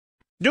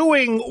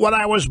doing what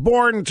I was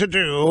born to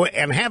do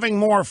and having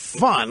more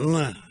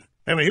fun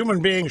than a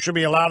human being should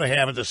be allowed to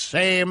have at the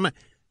same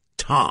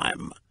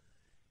time.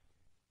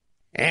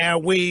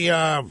 And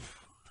we're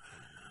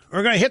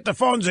going to hit the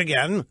phones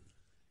again.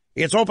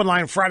 It's Open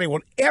Line Friday.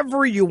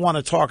 Whatever you want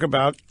to talk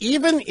about,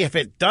 even if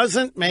it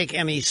doesn't make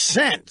any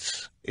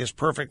sense, is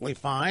perfectly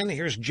fine.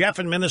 Here's Jeff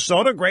in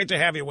Minnesota. Great to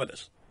have you with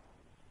us.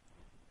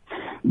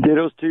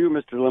 Dittos to you,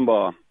 Mr.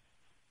 Limbaugh.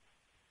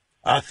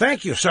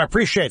 Thank you, sir. I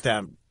appreciate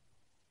that.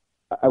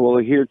 I will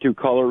adhere to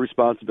caller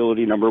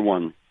responsibility number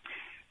one.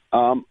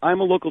 I'm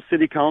a local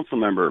city council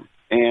member,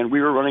 and we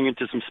were running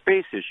into some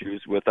space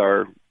issues at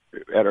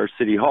our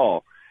city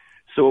hall.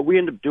 So what we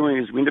end up doing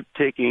is we end up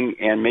taking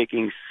and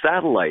making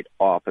satellite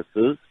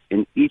offices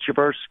in each of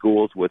our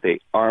schools with a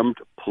armed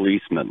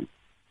policeman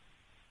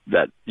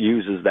that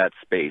uses that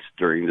space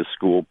during the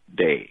school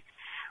day.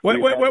 Wait a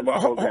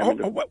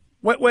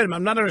minute.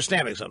 I'm not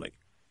understanding something.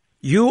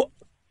 You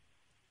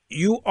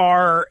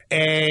are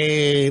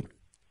a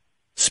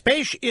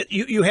space.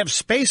 You have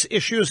space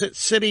issues at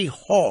City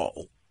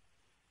Hall.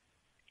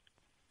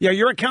 Yeah,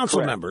 you're a council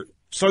Correct. member,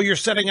 so you're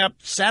setting up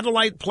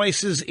satellite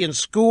places in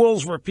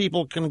schools where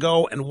people can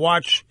go and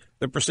watch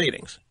the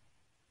proceedings.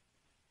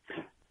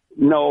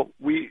 No,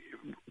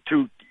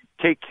 to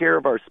take care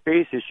of our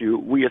space issue,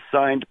 we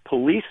assigned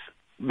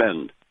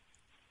policemen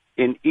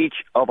in each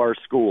of our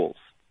schools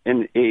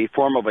in a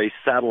form of a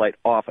satellite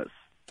office.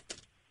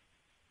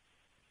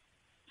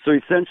 So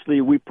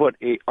essentially, we put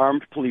a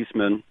armed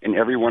policeman in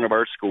every one of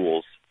our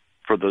schools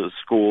for the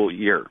school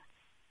year.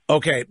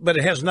 Okay, but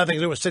it has nothing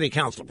to do with city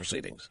council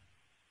proceedings.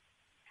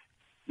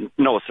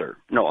 No, sir.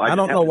 No, I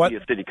don't know what. Be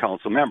a city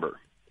council member.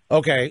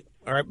 Okay,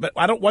 all right, but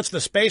I don't. What's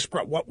the space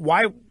problem?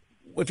 Why,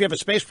 if you have a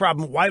space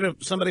problem, why do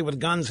somebody with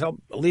guns help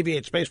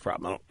alleviate space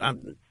problem?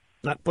 I'm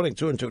not putting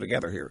two and two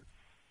together here.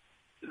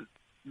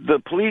 The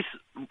police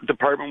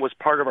department was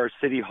part of our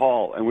city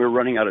hall, and we were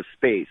running out of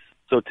space.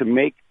 So to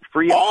make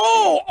free.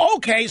 Oh,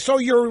 okay. So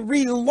you're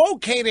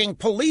relocating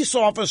police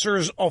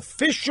officers'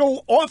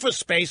 official office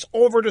space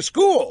over to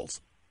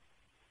schools.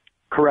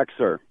 Correct,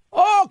 sir.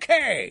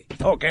 Okay.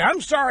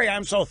 I'm sorry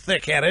I'm so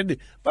thick-headed,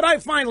 but I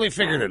finally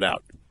figured it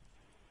out.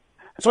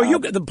 So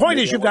the point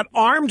is you've got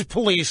armed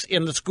police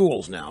in the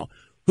schools now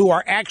who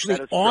are actually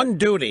on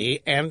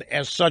duty and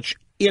as such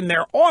in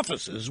their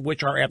offices,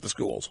 which are at the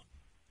schools.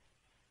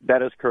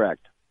 That is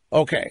correct.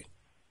 Okay.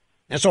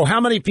 And so how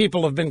many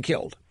people have been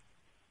killed?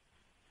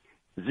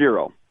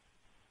 0.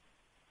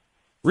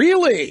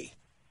 Really?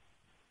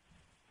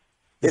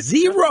 It's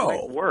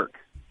 0. Work.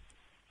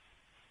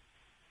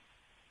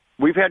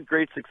 We've had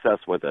great success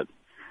with it.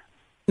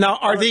 Now,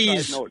 are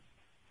these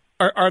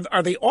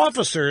are the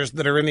officers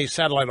that are in these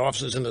satellite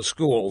offices in the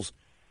schools?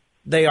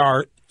 They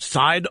are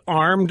side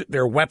armed.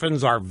 Their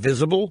weapons are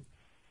visible.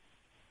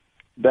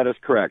 That is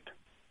correct.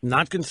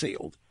 Not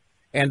concealed,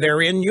 and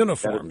they're in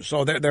uniform,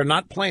 so they're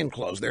not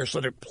plainclothes.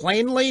 They're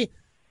plainly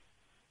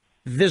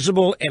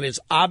visible, and it's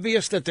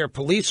obvious that they're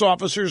police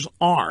officers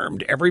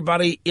armed.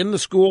 Everybody in the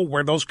school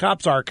where those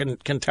cops are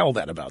can tell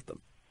that about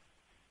them.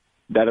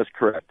 That is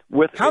correct.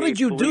 How did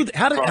you do that?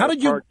 How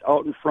did you parked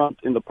out in front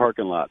in the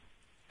parking lot?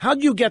 How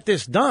did you get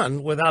this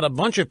done without a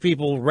bunch of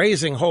people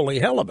raising holy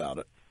hell about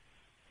it?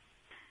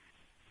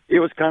 It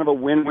was kind of a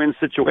win-win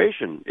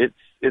situation. It's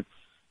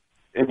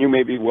and you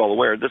may be well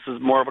aware, this is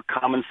more of a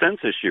common sense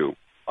issue.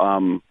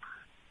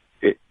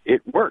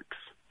 It works.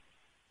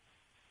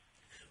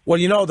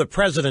 Well, the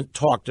president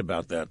talked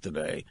about that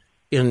today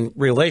in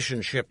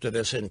relationship to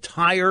this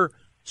entire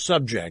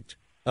subject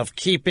of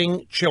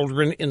keeping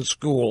children in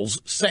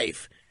schools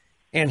safe.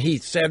 And he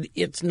said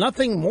it's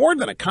nothing more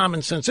than a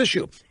common sense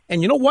issue.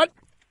 And you know what?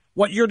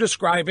 What you're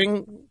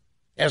describing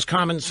as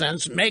common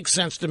sense makes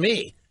sense to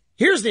me.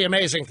 Here's the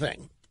amazing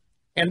thing.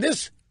 And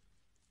this,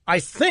 I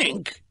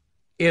think,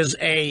 is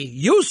a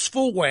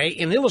useful way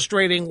in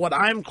illustrating what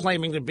I'm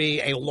claiming to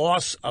be a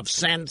loss of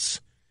sense,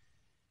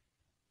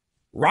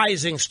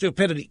 rising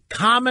stupidity.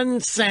 Common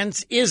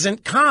sense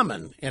isn't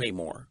common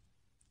anymore.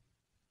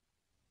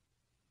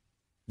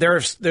 They're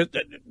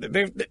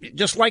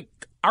just like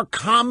our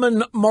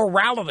common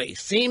morality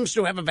seems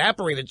to have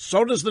evaporated,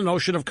 so does the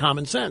notion of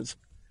common sense.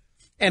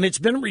 And it's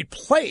been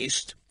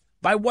replaced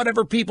by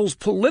whatever people's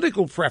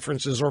political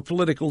preferences or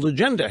political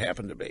agenda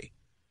happen to be.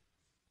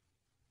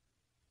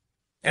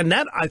 And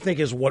that, I think,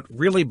 is what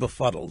really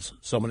befuddles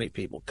so many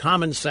people.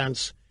 Common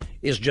sense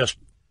is just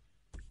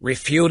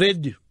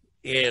refuted.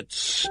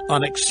 It's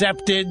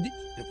unaccepted.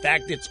 In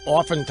fact, it's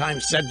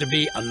oftentimes said to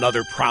be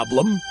another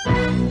problem.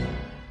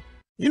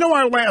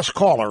 Our last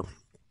caller,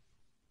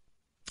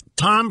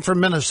 Tom from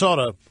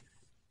Minnesota,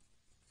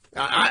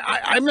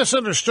 I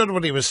misunderstood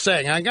what he was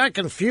saying. I got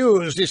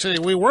confused. He said,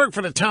 we work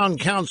for the town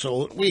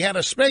council. We had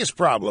a space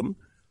problem,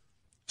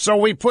 so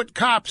we put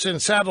cops in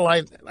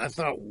satellite. I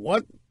thought,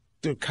 what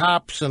do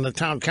cops and the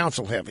town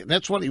council have? And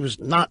that's what he was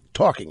not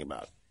talking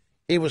about.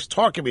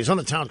 He's on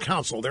the town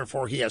council,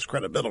 therefore he has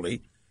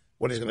credibility,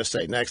 what he's going to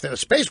say next. And a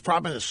space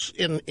problem is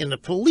in the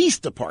police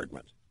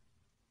department.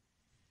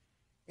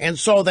 And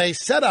so they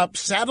set up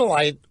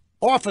satellite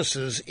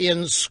offices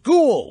in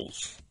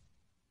schools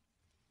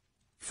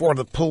for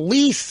the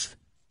police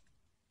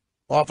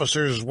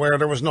officers where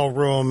there was no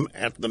room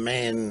at the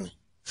main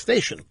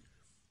station.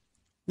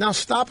 Now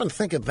stop and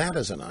think of that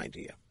as an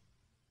idea.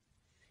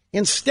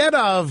 Instead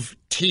of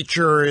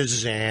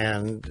teachers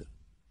and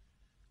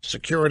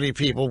security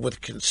people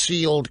with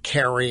concealed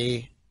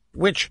carry,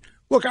 which,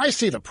 look, I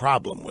see the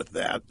problem with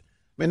that. I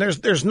mean,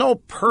 there's no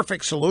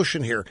perfect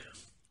solution here.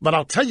 But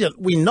I'll tell you,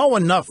 we know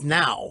enough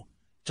now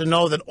to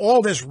know that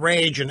all this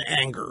rage and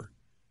anger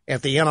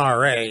at the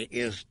NRA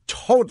is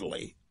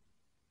totally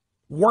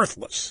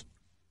worthless.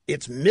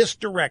 It's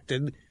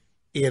misdirected.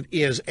 It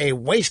is a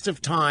waste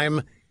of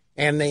time.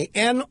 And the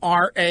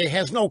NRA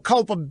has no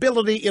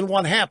culpability in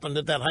what happened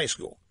at that high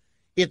school.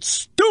 It's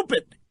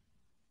stupid.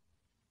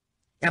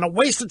 And a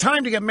waste of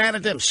time to get mad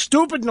at them.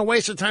 Stupid and a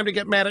waste of time to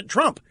get mad at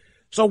Trump.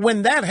 So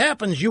when that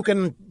happens, you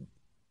can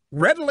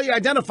readily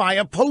identify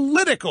a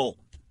political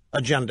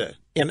agenda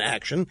in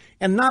action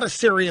and not a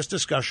serious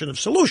discussion of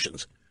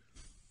solutions.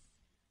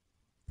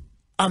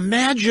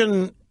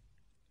 Imagine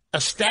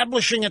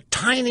establishing a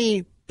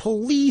tiny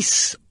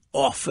police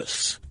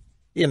office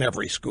in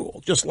every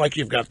school, just like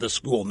you've got the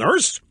school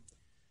nurse,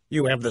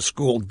 you have the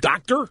school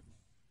doctor,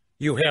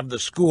 you have the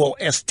school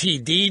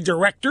STD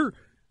director,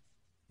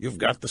 you've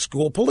got the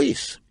school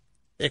police.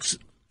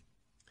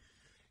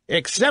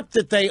 Except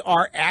that they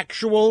are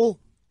actual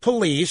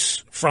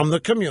police from the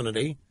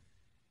community,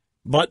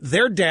 but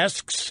their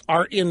desks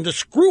are in the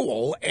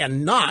school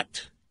and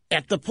not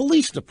at the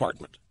police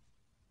department.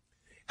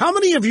 How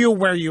many of you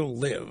where you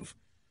live,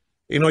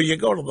 you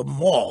go to the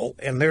mall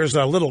and there's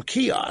a little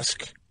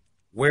kiosk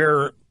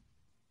where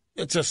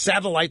it's a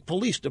satellite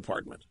police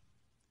department?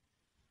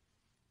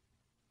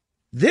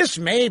 This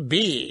may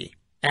be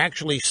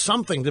actually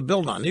something to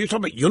build on. You're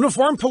talking about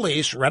uniformed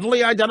police,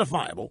 readily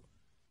identifiable.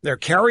 They're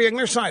carrying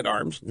their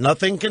sidearms,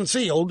 nothing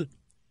concealed.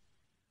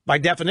 By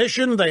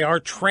definition, they are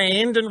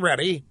trained and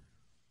ready,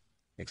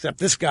 except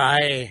this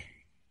guy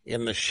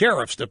in the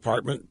sheriff's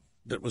department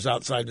that was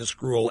outside the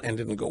school and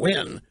didn't go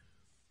in.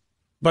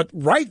 But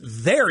right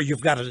there,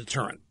 you've got a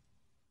deterrent.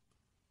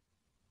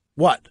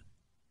 What?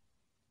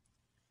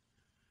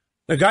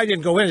 The guy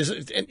didn't go in.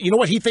 You know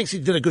what? He thinks he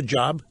did a good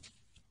job.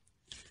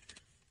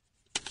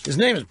 His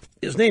name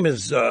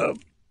is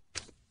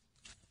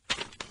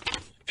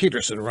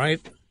Peterson, right?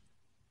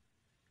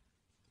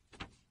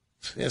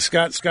 Yeah,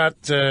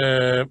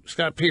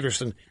 Scott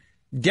Peterson,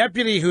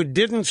 deputy who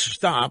didn't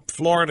stop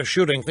Florida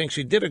shooting, thinks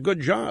he did a good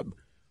job.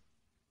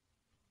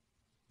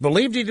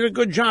 Believed he did a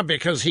good job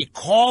because he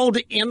called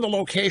in the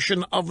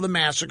location of the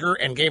massacre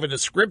and gave a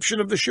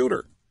description of the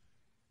shooter.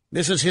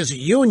 This is his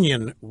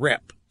union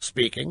rep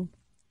speaking.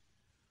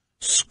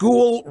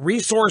 School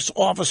resource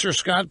officer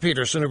Scott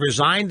Peterson, who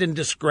resigned in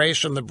disgrace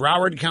from the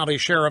Broward County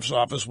Sheriff's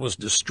Office, was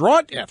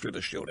distraught after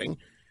the shooting,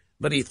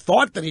 but he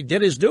thought that he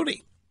did his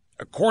duty,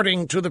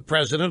 according to the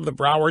president of the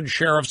Broward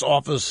Sheriff's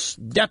Office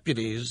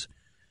Deputies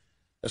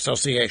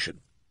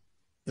Association.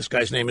 This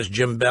guy's name is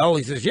Jim Bell.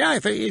 He says, I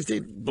think he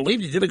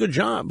believed he did a good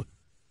job.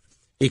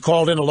 He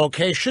called in a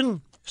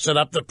location, set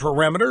up the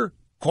perimeter,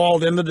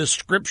 called in the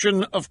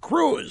description of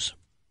crews.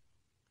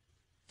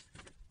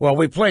 Well,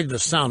 we played the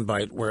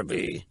soundbite where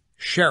the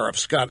sheriff,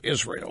 Scott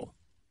Israel,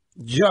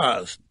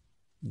 just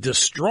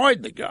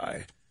destroyed the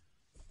guy.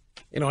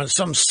 And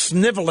some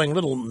sniveling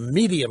little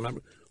medium.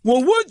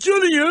 Well, what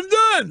should he have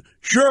done?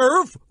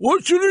 Sheriff,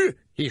 what should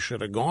he? He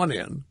should have gone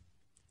in.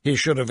 He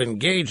should have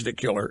engaged the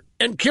killer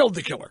and killed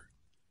the killer.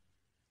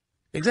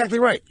 Exactly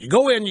right. You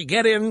go in,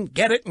 get it,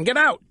 and get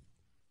out.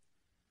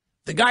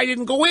 The guy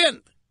didn't go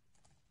in.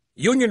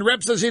 Union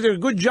rep says he did a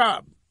good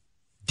job.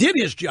 Did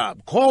his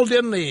job. Called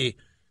in the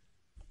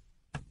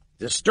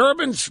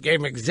disturbance, gave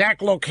him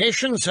exact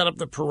location, set up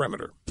the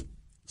perimeter.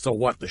 So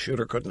what? The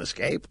shooter couldn't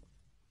escape?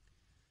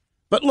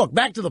 But look,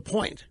 back to the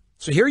point.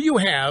 So here you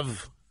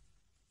have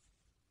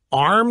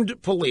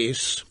armed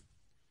police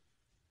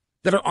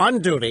that are on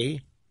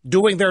duty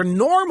doing their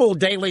normal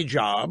daily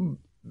job.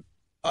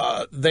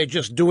 They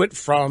just do it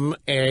from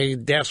a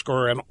desk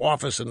or an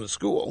office in the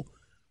school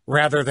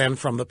rather than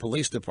from the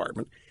police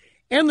department.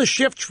 And the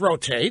shifts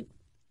rotate.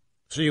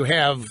 So you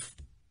have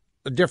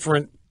a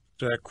different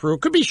crew.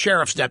 Could be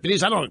sheriff's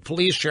deputies. I don't know,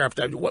 police, sheriff,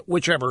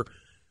 whichever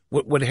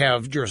would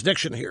have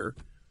jurisdiction here.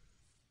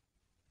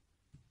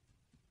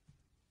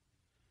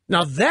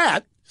 Now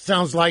that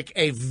sounds like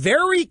a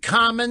very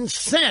common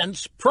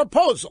sense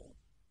proposal.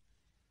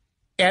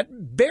 At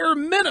bare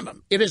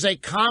minimum, it is a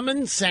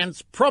common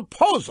sense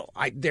proposal.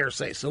 I dare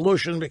say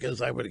solution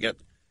because I would get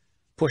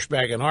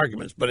pushback and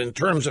arguments. But in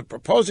terms of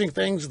proposing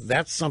things,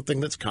 that's something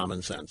that's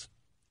common sense.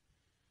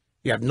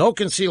 You have no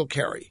concealed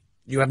carry.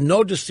 You have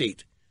no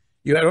deceit.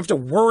 You don't have to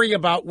worry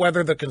about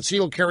whether the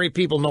concealed carry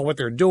people know what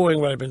they're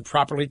doing, whether they've been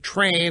properly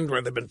trained,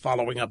 whether they've been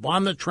following up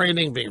on the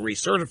training, being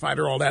recertified,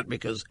 or all that,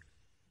 because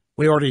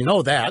we already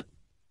know that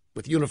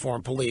with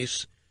uniformed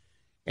police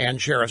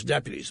and sheriff's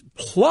deputies.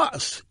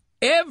 Plus,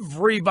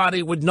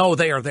 everybody would know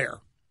they are there.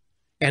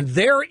 And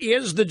there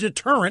is the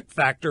deterrent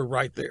factor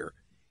right there.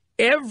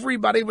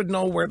 Everybody would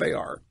know where they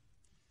are.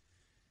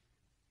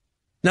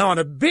 Now, in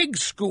a big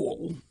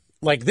school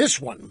like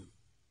this one,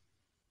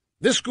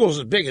 this school's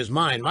as big as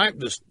mine.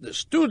 The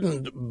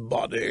student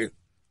body,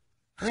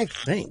 I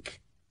think,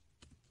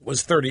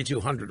 was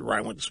 3,200 where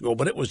I went to school,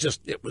 but there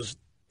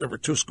were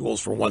two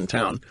schools for one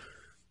town.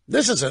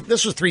 This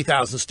was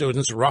 3,000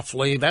 students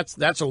roughly.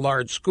 That's a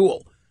large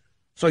school.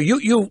 So if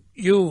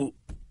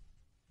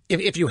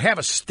you have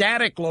a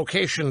static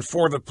location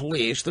for the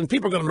police, then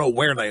people are going to know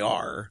where they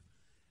are.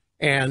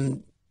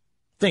 And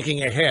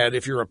thinking ahead,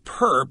 if you're a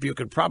perp, you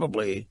could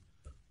probably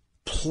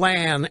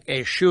plan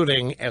a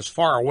shooting as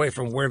far away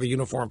from where the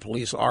uniformed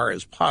police are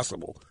as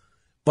possible.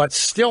 But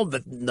still,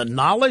 the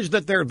knowledge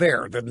that they're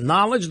there, the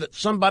knowledge that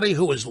somebody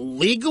who is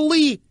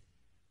legally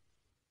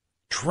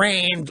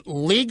trained,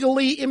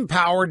 legally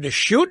empowered to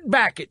shoot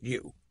back at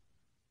you.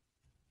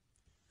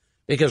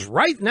 Because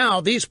right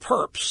now, these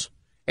perps,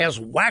 as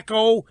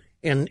wacko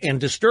and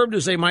disturbed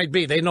as they might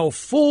be, they know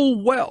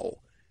full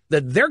well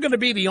that they're going to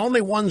be the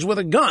only ones with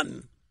a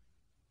gun.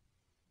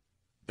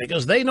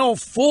 Because they know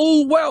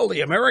full well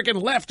the American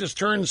left has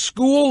turned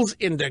schools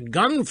into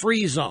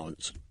gun-free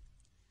zones.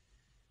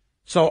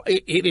 So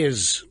it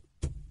is,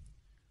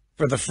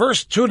 for the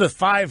first 2 to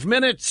 5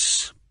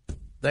 minutes,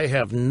 they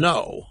have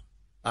no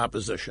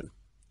opposition.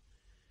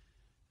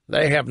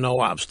 They have no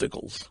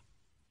obstacles.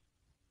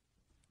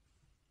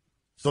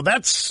 So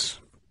that's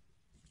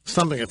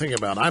something to think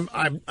about.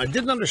 I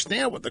didn't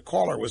understand what the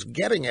caller was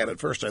getting at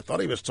first. I thought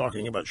he was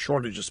talking about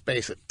shortage of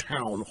space at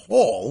Town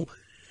Hall,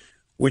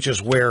 which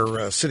is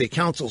where city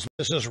councils.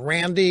 This is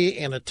Randy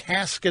in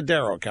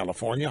Atascadero,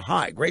 California.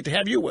 Hi, great to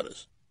have you with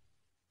us.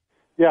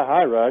 Yeah,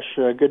 hi, Rush.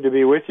 Good to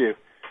be with you.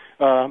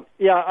 I'm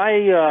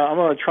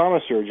a trauma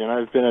surgeon.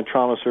 I've been a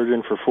trauma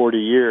surgeon for 40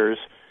 years,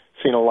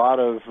 seen a lot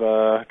of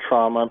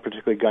trauma,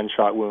 particularly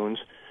gunshot wounds.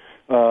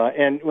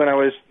 And when I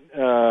was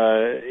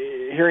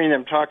hearing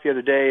them talk the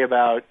other day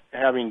about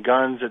having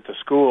guns at the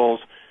schools,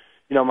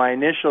 my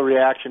initial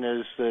reaction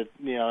is that,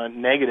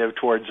 negative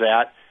towards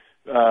that.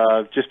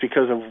 Just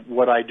because of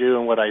what I do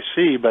and what I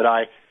see, but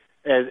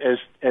as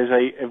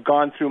I have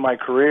gone through my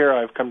career,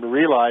 I've come to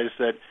realize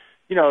that,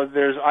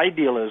 there's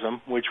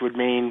idealism, which would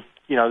mean,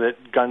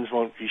 that guns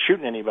won't be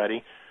shooting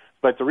anybody,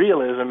 but the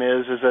realism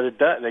is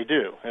that they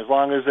do. As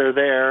long as they're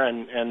there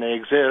and they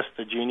exist,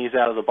 the genie's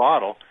out of the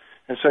bottle,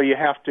 and so you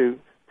have to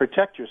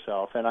protect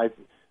yourself. And I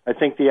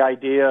think the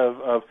idea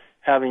of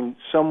having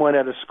someone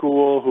at a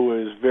school who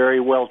is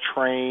very well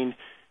trained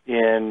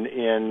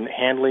in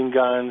handling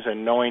guns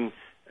and knowing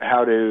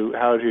how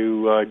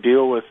to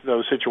deal with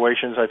those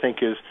situations, I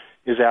think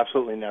is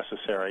absolutely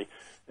necessary.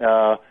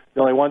 The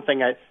only one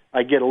thing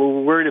I get a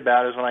little worried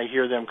about is when I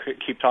hear them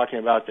keep talking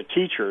about the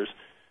teachers.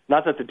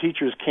 Not that the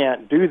teachers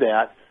can't do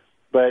that,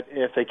 but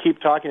if they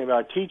keep talking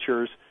about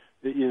teachers,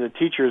 the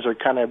teachers are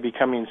kind of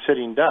becoming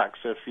sitting ducks.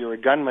 If you're a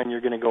gunman,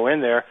 you're going to go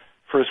in there.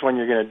 First one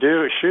you're going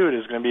to shoot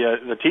is going to be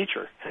the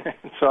teacher.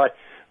 So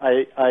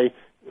I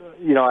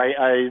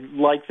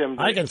like them.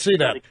 I can see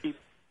that.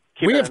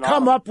 We've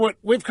come up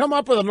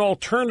with an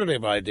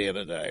alternative idea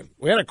today.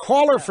 We had a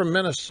caller from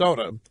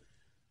Minnesota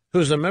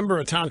who's a member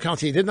of town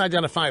council. He didn't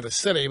identify the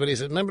city, but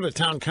he's a member of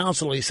town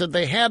council. He said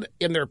they had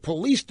in their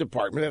police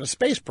department had a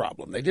space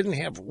problem. They didn't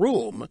have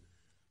room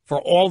for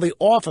all the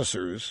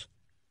officers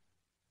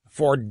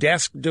for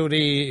desk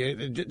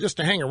duty, just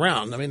to hang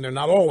around. I mean, they're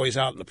not always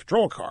out in the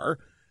patrol car.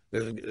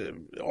 There's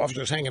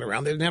officers hanging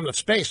around. They didn't have enough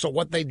space. So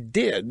what they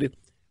did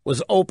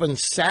was open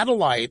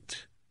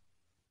satellite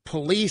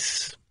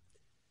police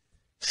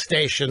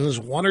stations,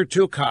 1 or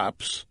 2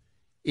 cops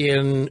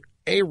in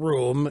a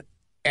room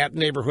at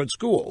neighborhood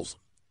schools.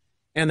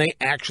 And they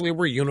actually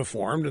were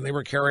uniformed, and they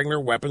were carrying their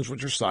weapons,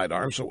 which are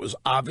sidearms, so it was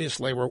obvious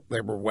they were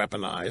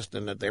weaponized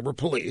and that they were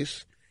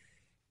police.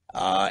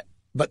 But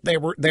they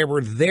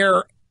were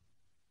there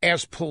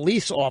as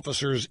police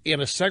officers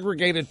in a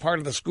segregated part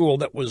of the school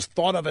that was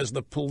thought of as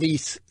the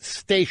police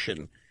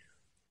station.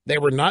 They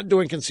were not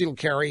doing concealed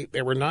carry.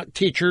 They were not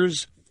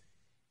teachers.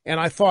 And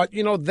I thought,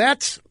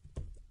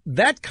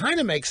 that kind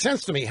of makes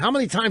sense to me. How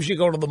many times you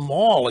go to the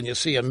mall and you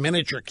see a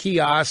miniature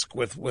kiosk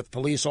with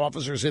police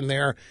officers in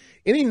there?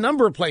 Any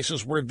number of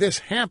places where this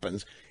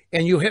happens.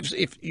 And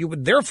if you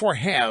would therefore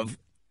have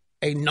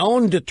a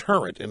known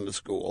deterrent in the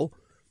school,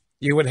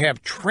 you would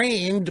have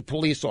trained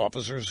police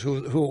officers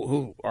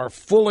who are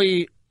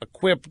fully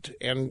equipped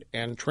and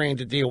trained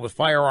to deal with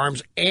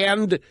firearms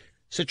and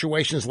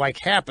situations like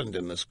happened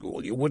in the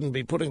school. You wouldn't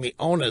be putting the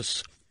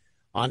onus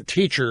on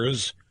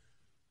teachers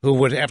who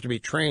would have to be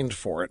trained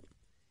for it.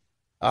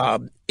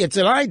 It's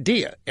an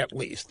idea, at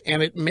least,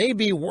 and it may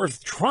be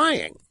worth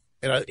trying.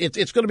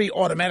 It's going to be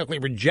automatically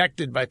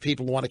rejected by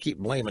people who want to keep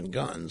blaming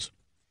guns.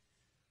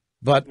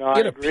 But no, I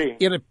agree.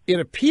 It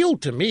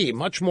appealed to me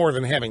much more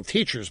than having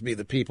teachers be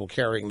the people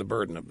carrying the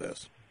burden of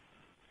this.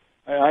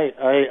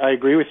 I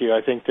agree with you.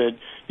 I think that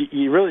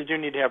you really do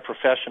need to have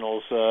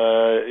professionals,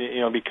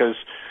 because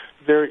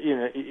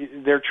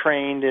they're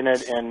trained in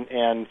it,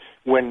 and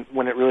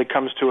when it really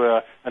comes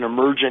to an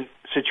emergent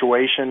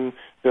situation,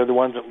 they're the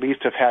ones that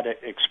least have had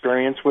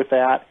experience with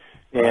that,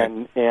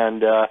 right.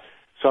 and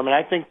So I mean,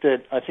 I think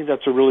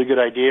that's a really good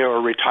idea.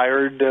 Or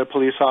retired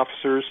police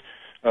officers,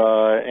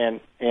 and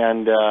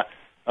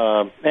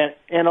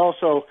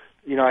also,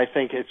 you know, I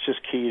think it's just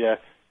key to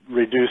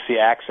reduce the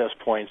access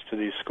points to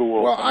these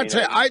schools. Well, I'd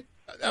say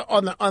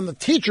on the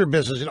teacher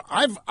business, you know,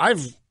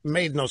 I've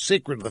made no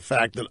secret of the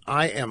fact that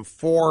I am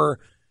for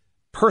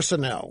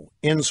personnel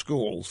in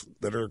schools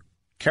that are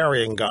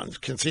carrying guns,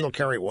 concealed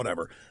carry,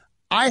 whatever.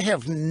 I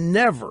have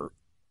never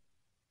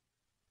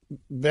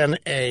been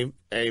a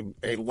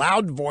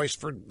loud voice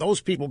for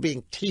those people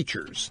being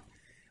teachers.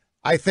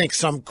 I think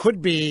some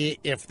could be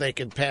if they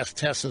could pass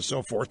tests and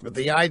so forth, but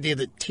the idea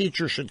that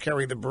teachers should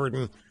carry the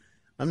burden,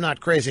 I'm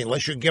not crazy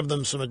unless you give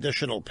them some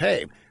additional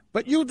pay.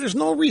 But there's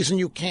no reason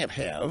you can't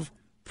have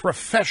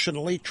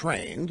professionally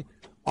trained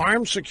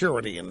armed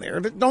security in there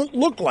that don't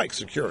look like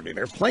security.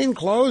 They're plain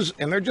clothes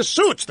and they're just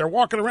suits. They're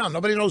walking around.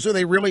 Nobody knows who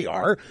they really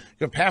are.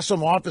 You can pass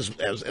them off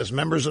as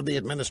members of the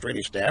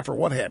administrative staff or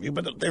what have you,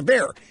 but they're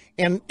there.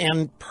 And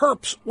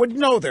perps would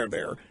know they're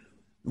there,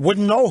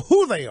 wouldn't know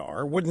who they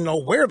are, wouldn't know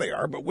where they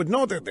are, but would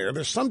know they're there.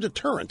 There's some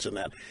deterrence in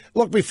that.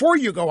 Look, before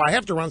you go, I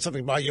have to run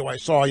something by you. I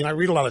saw, I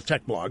read a lot of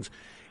tech blogs.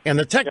 And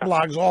the tech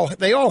blogs all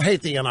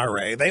hate the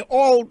NRA.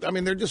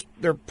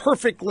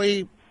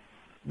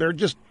 They're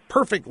just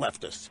perfect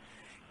leftists.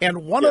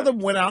 And one of them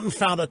went out and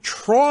found a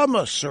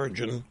trauma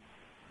surgeon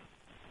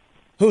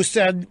who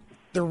said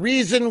the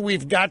reason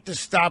we've got to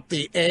stop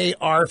the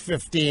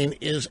AR-15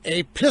 is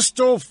a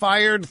pistol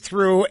fired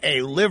through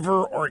a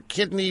liver or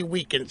kidney.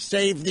 We can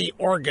save the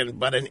organ,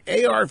 but an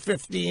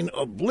AR-15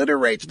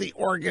 obliterates the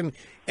organ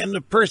and the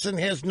person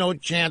has no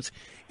chance.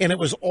 And it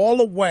was all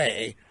a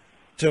way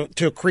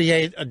to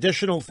create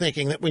additional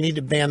thinking that we need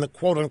to ban the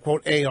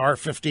quote-unquote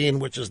AR-15,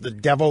 which is the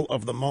devil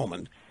of the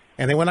moment.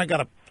 And they went and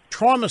got a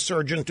trauma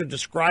surgeon to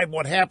describe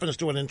what happens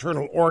to an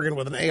internal organ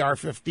with an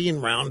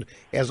AR-15 round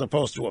as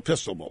opposed to a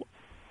pistol bullet.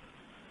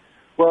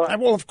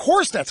 Well, of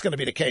course that's going to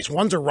be the case.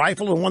 One's a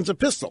rifle and one's a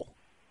pistol.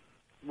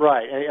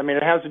 Right. I mean,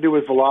 it has to do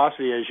with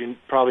velocity, as you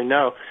probably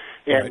know.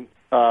 And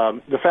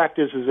the fact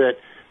is that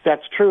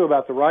that's true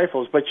about the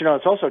rifles, but,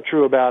 it's also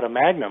true about a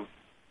Magnum.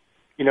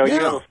 You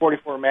have a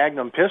 44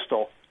 Magnum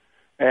pistol,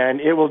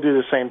 and it will do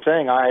the same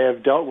thing. I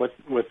have dealt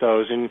with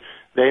those, and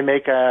they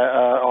make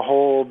a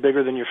hole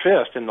bigger than your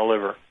fist in the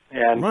liver.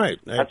 And they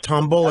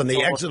tumble, and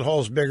the exit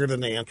hole's bigger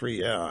than the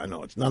entry. Yeah, I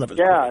know. It's none of it.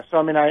 Yeah, so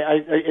I mean,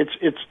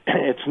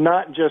 it's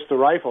not just the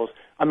rifles.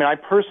 I mean, I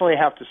personally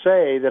have to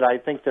say that I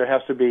think there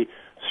has to be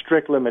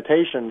strict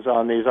limitations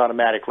on these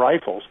automatic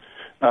rifles.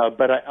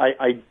 But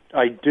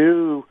I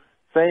do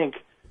think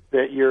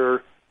that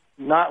you're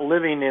not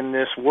living in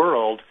this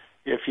world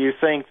if you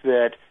think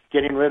that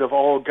getting rid of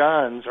all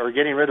guns or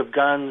getting rid of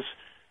guns,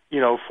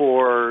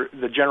 for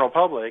the general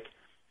public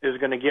is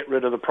going to get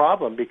rid of the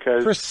problem,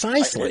 because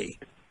precisely.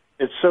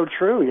 It's so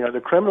true. The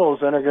criminals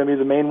then are going to be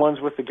the main ones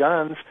with the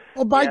guns.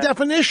 Well, by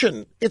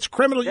definition, it's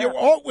criminal. Yeah.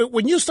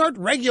 When you start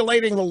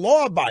regulating the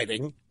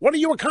law-abiding, what are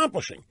you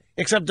accomplishing?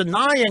 Except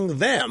denying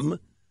them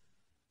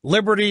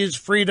liberties,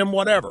 freedom,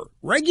 whatever.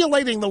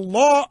 Regulating the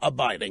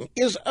law-abiding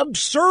is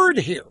absurd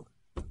here.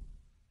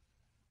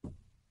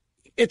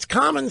 It's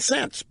common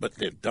sense, but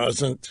it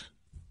doesn't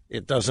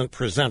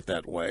present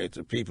that way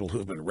to people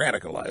who've been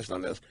radicalized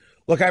on this.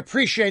 Look, I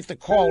appreciate the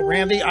call,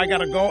 Randy. I got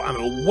to go.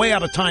 I'm way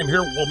out of time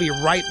here. We'll be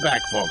right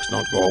back, folks.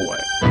 Don't go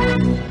away.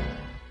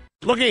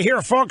 Looky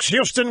here, folks.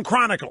 Houston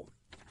Chronicle.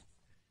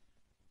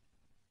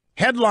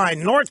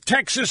 Headline, North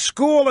Texas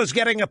school is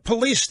getting a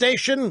police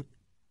station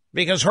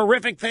because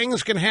horrific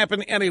things can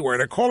happen anywhere.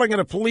 They're calling it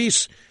a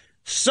police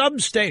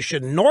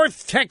substation.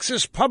 North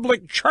Texas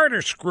Public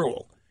Charter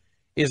School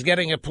is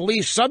getting a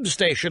police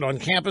substation on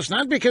campus,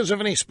 not because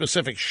of any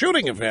specific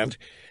shooting event,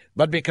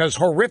 but because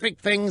horrific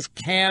things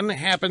can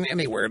happen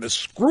anywhere. The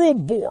school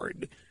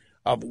board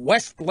of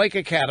Westlake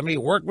Academy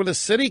worked with the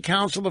city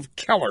council of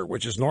Keller,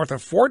 which is north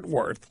of Fort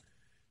Worth,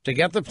 to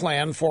get the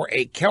plan for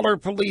a Keller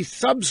police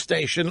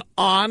substation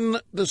on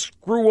the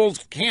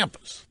school's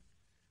campus.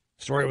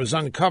 The story was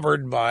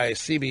uncovered by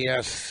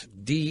CBS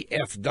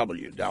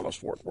DFW,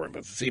 Dallas-Fort Worth.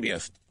 That's the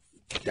CBS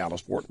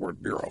Dallas-Fort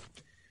Worth Bureau.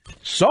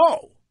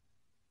 So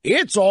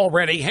it's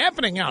already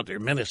happening out there.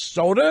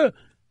 Minnesota,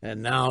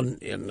 and now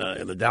in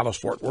the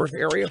Dallas-Fort Worth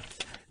area.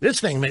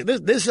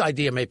 This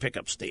idea may pick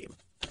up steam.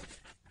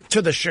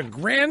 To the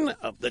chagrin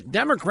of the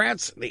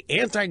Democrats, the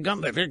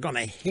anti-gun, they're going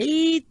to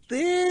hate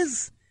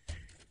this.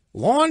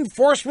 Law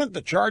enforcement,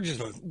 the charges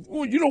of,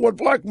 you know what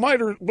Black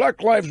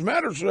Lives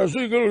Matter says,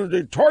 they're going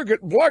to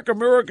target black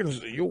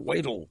Americans. You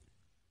wait till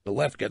the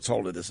left gets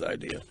hold of this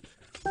idea.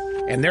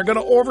 And they're going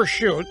to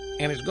overshoot,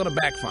 and it's going to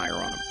backfire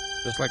on them,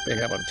 just like they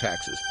have on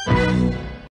taxes.